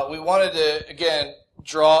we wanted to again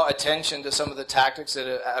draw attention to some of the tactics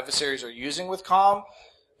that adversaries are using with calm,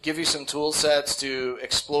 give you some tool sets to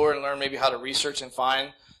explore and learn maybe how to research and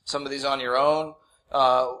find some of these on your own,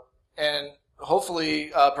 and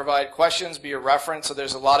hopefully provide questions, be a reference. So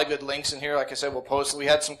there's a lot of good links in here. Like I said, we'll post. We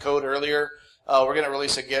had some code earlier. We're going to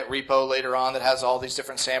release a Git repo later on that has all these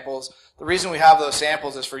different samples. The reason we have those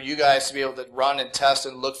samples is for you guys to be able to run and test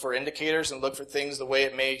and look for indicators and look for things the way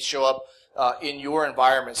it may show up in your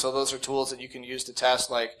environment. So those are tools that you can use to test,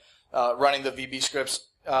 like running the VB scripts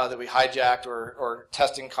that we hijacked or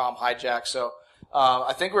testing COM hijack. So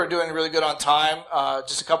I think we're doing really good on time.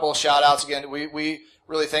 Just a couple of shout outs again. We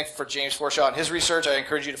really thankful for James Forshaw and his research. I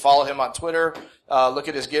encourage you to follow him on Twitter. Look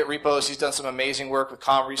at his Git repos. He's done some amazing work with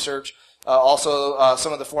COM research. Also,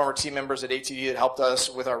 some of the former team members at ATD that helped us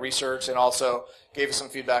with our research and also gave us some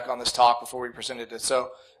feedback on this talk before we presented it.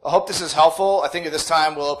 So I hope this is helpful. I think at this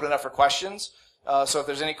time we'll open it up for questions. So if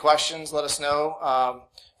there's any questions, let us know.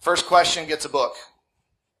 First question gets a book.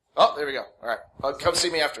 Oh, there we go. All right. Come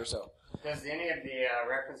see me after. So. Does any of the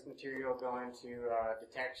reference material go into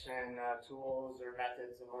detection tools or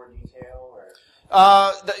methods in more detail? Or?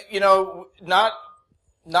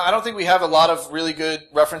 I don't think we have a lot of really good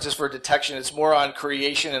references for detection. It's more on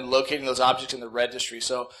creation and locating those objects in the registry.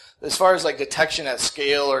 So as far as like detection at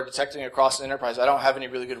scale or detecting across an enterprise, I don't have any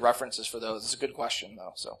really good references for those. It's a good question,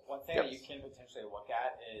 though. So one thing that you can potentially look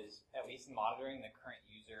at is at least monitoring the current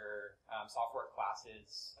user software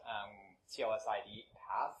classes TLS ID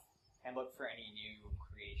path and look for any new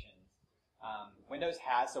creations. Windows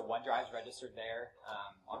has, so OneDrive's registered there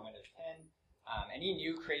on Windows 10. Any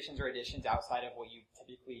new creations or additions outside of what you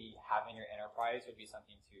typically have in your enterprise would be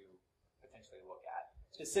something to potentially look at.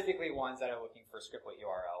 Specifically ones that are looking for scriptlet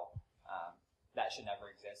URL. That should never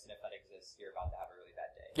exist, and if that exists, you're about to have a really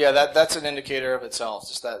bad day. Yeah, that's an indicator of itself,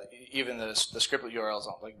 just that even the scriptlet URLs,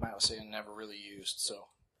 like Matt was saying, never really used. So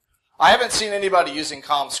I haven't seen anybody using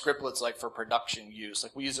COM scriptlets like for production use.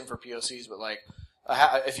 Like we use them for POCs, but like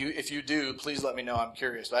if you do, please let me know. I'm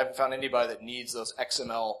curious. But I haven't found anybody that needs those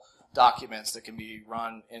XML documents that can be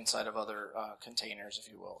run inside of other containers, if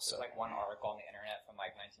you will. So there's like one article on the internet from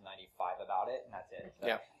like 1995 about it, and that's it. So.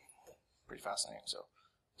 Yeah, pretty fascinating. So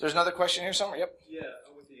there's another question here somewhere. Yep. Yeah,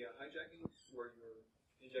 with the hijacking, where you're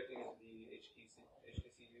injecting into the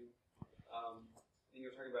HKCU, and you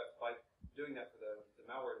were talking about by doing that for the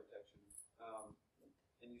malware detection,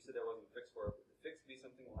 and you said there wasn't a fix for it. Would the fix be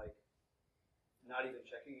something like not even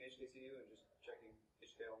checking HKCU and just checking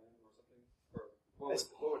HKLM or something? Or what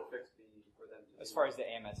would a fix be for them to do? As far as the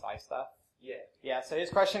AMSI stuff? Yeah. Yeah, so his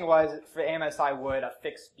question was, for AMSI, would a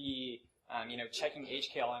fix be checking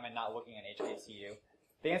HKLM and not looking at HKCU?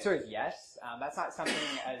 The answer is yes. That's not something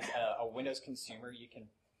as a Windows consumer you can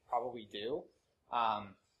probably do.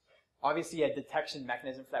 Obviously, a detection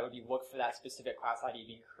mechanism for that would be look for that specific class ID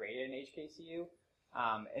being created in HKCU.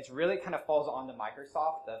 It really kind of falls on to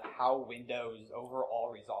Microsoft of how Windows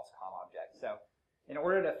overall resolves COM objects. So in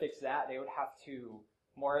order to fix that, they would have to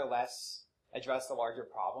more or less address the larger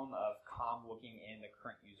problem of COM looking in the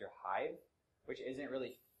current user hive, which isn't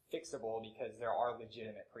really fixable because there are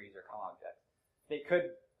legitimate per-user COM objects. They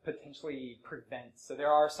could potentially prevent, so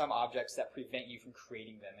there are some objects that prevent you from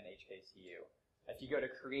creating them in HKCU. If you go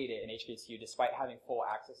to create it in HKCU, despite having full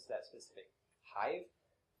access to that specific hive,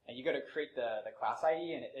 and you go to create the class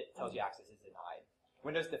ID and it tells you access is denied.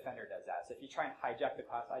 Windows Defender does that. So if you try and hijack the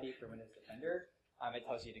class ID for Windows Defender, it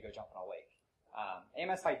tells you to go jump in a lake.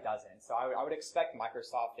 AMSI doesn't. So I would expect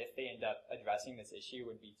Microsoft, if they end up addressing this issue,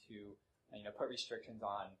 would be to put restrictions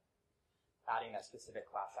on adding that specific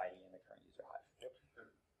class ID in the current user hive. Yep.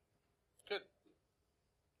 Good.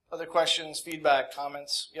 Other questions, feedback,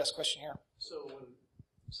 comments? Yes, question here. So when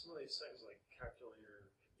some of these things like calculator,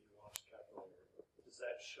 you launch calculator, does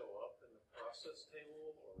that show up in the process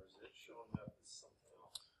table or is it showing up as something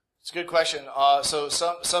else? It's a good question. So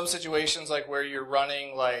some situations like where you're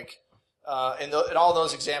running like in all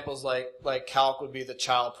those examples like calc would be the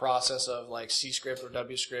child process of like C script or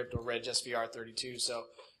W script or regsvr32. So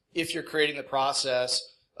if you're creating the process,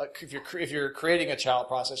 if you're creating a child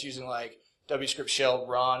process using like W script shell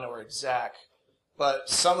run or exec, but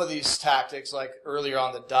some of these tactics like earlier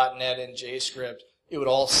on the .NET and JScript, it would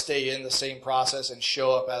all stay in the same process and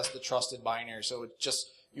show up as the trusted binary. So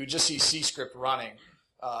you would just see C script running,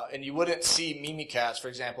 and you wouldn't see Mimikatz, for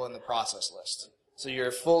example, in the process list. So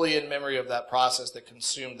you're fully in memory of that process that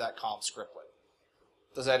consumed that COM scriptlet.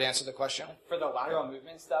 Does that answer the question? For the lateral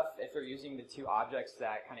movement stuff, if you're using the two objects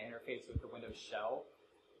that kind of interface with the Windows shell,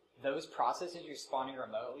 those processes you're spawning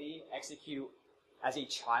remotely execute as a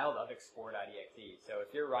child of Explorer.exe. So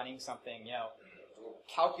if you're running something,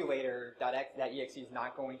 calculator.exe is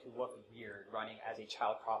not going to look weird running as a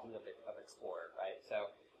child process of Explorer, right? So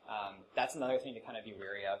that's another thing to kind of be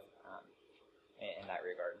wary of in that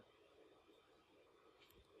regard.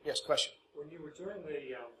 Yes, question. When you were doing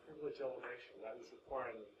the privilege elevation, that was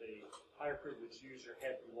requiring that the higher privileged user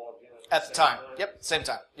had to log in At the time. Yep, same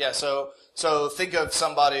time. Yeah, so think of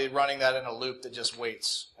somebody running that in a loop that just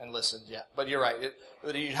waits and listens. Yeah, but you're right.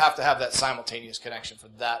 You'd have to have that simultaneous connection for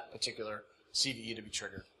that particular CVE to be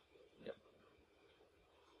triggered. Yep.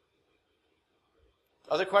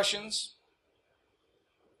 Other questions?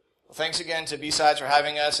 Well, thanks again to BSides for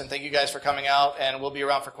having us, and thank you guys for coming out, and we'll be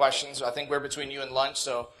around for questions. I think we're between you and lunch,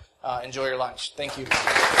 so enjoy your lunch. Thank you.